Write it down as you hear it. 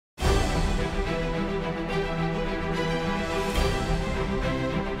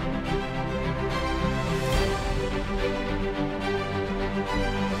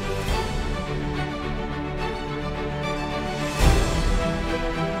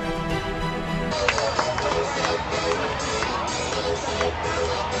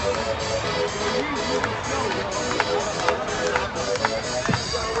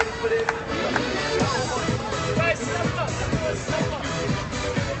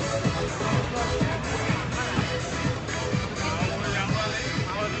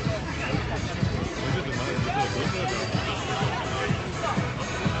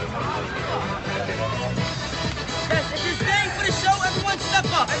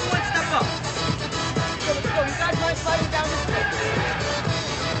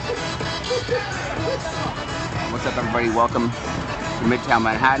What's up, everybody? Welcome to Midtown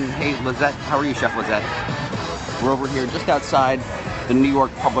Manhattan. Hey, Lizette, how are you, Chef Lizette? We're over here just outside the New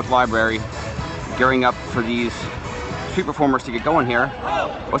York Public Library, gearing up for these street performers to get going here.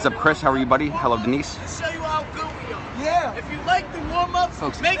 What's up, Chris? How are you, buddy? Hello, Denise. Show you how good we are. Yeah. If you like the warm-ups,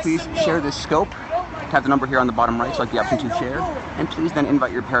 folks, please share this scope. Tap the number here on the bottom right, select the option to share, and please then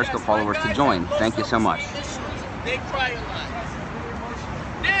invite your Periscope followers to join. Thank you so much. They cry a lot.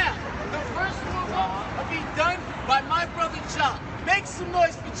 Now, the first warm-up will be done by my brother John. Make some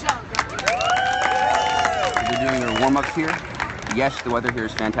noise for John. They're doing their warm-ups here. Yes, the weather here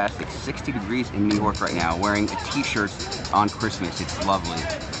is fantastic. 60 degrees in New York right now, wearing a t-shirt on Christmas. It's lovely.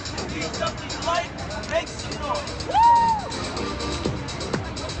 Make some noise.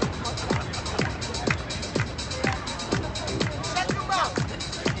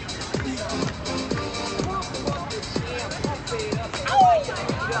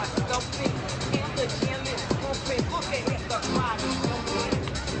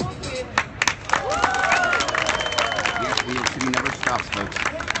 Yes, New York City never stops, folks.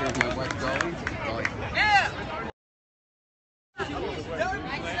 Here's my wife, Golberg. Yeah.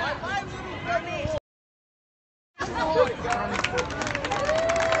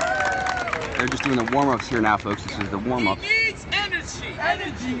 They're just doing the warm-ups here now, folks. This is the warm-up.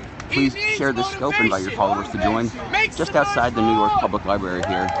 Please share the scope and invite your followers to join just outside the New York Public Library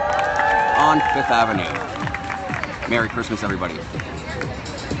here on 5th Avenue. Merry Christmas, everybody.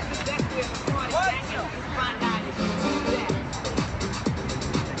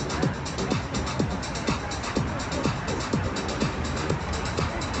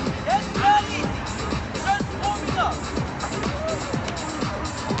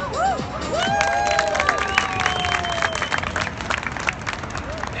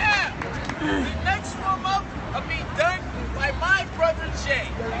 Next warm-up will be done by my brother Jay.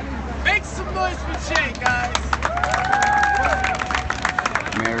 Make some noise for Jay, guys.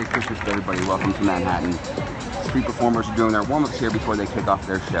 Merry Christmas to everybody. Welcome to Manhattan. Street performers are doing their warm-ups here before they kick off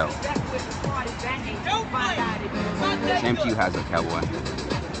their show. Same to you, Hazard Cowboy.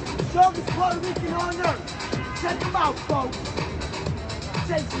 Strongest Puerto Rican on earth. Check them out, folks.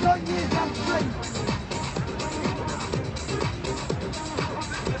 Since 30 years I'm free.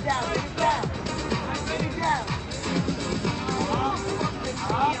 Down, down, down.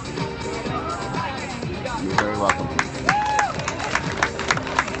 You're very welcome.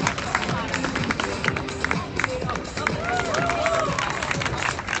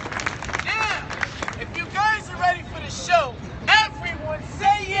 Now, if you guys are ready for the show, everyone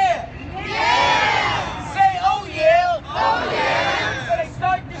say yeah. Yeah. Say oh yeah. Oh yeah. So they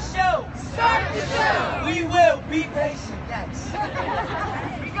start the show. Start the show. We will be patient. Yes.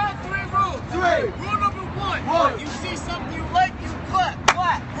 We got 3 rules. 3. Rule number 1. You see something you like, you clap.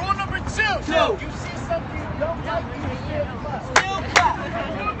 Clap. Rule number 2. You see something you don't like, you still clap. Still clap.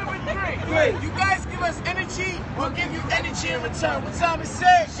 Rule number 3. You guys give us energy, we'll give you energy in return. What time is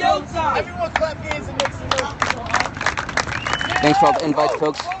it? Showtime. Everyone clap hands and make some noise. Thanks for all the invites,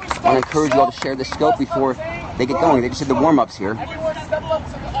 folks. I want to encourage you all to share this scope before they get going. They just did the warm-ups here. Everyone step up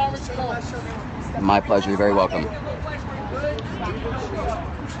to the orange cone. My pleasure. You're very welcome.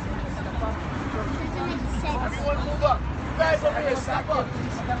 Everyone move up. You guys over here, step up.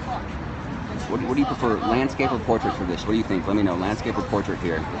 Step up. What do you prefer, landscape or portrait for this? What do you think? Let me know. Landscape or portrait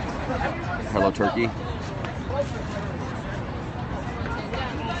here? Hello, Turkey.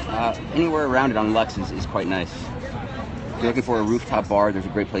 Anywhere around it on Lux is quite nice. If you're looking for a rooftop bar, there's a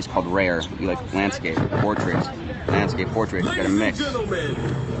great place called Rare. You like landscape, portrait, landscape, portrait. You got a mix.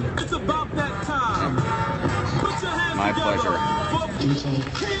 It's about that time. My pleasure.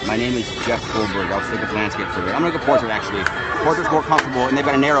 My name is Geoff Golberg. I'll stick with landscape for a bit. I'm gonna go portrait actually. Portrait's more comfortable, and they've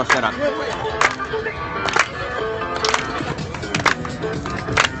got a narrow setup.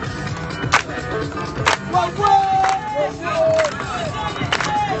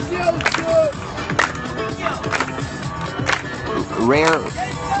 Rare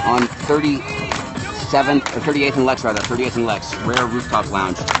on 37th or 38th and Lex rather. 38th and Lex. Rare rooftop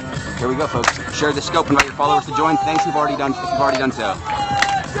lounge. Here we go, folks. Share the scope and invite your followers to join. Thanks if you've already done so.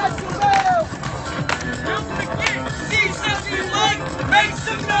 See something you like? Make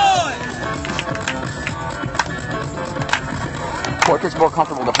some noise. Portrait's more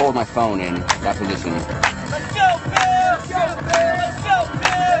comfortable to hold my phone in that position. Let's go, Bill. Let's go, Bill. Let's go,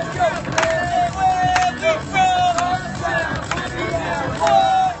 Bill. Let's go, Bill. Where we from?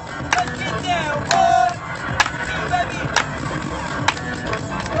 Let's get down. 1, 2, baby.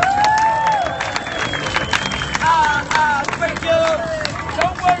 Break up.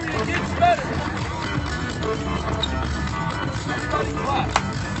 Don't worry, it gets better. Everybody clap.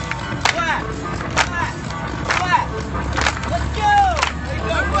 Clap. Clap. Clap.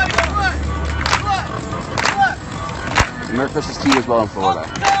 slow in Florida.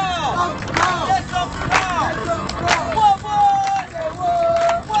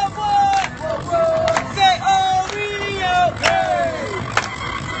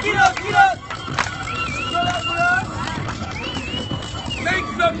 Get up, get up! Make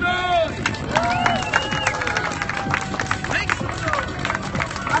some noise! Make some noise!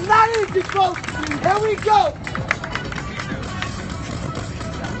 I'm not easy, folks. Here we go.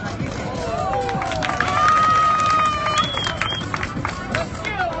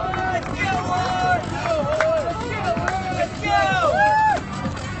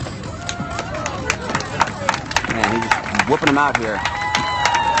 Man, he's just whooping him out here.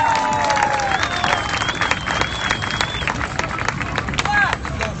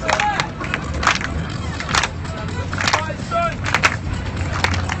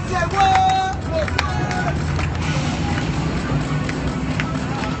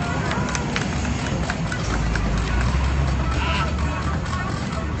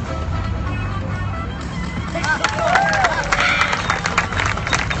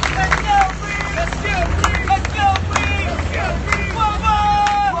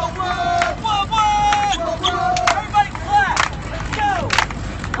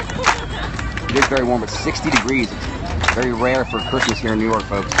 It is very warm, it's 60 degrees. It's very rare for Christmas here in New York,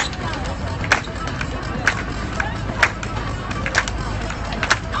 folks.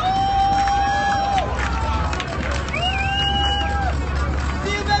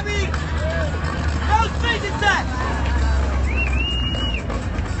 See you, baby! No strings attached!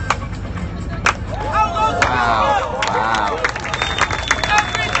 How long do you Wow, go? wow.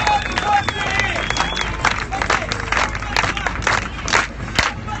 Everybody wants to hear!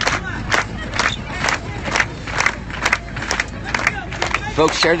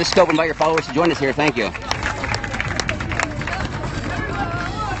 Folks, share this scope and invite your followers to join us here. Thank you.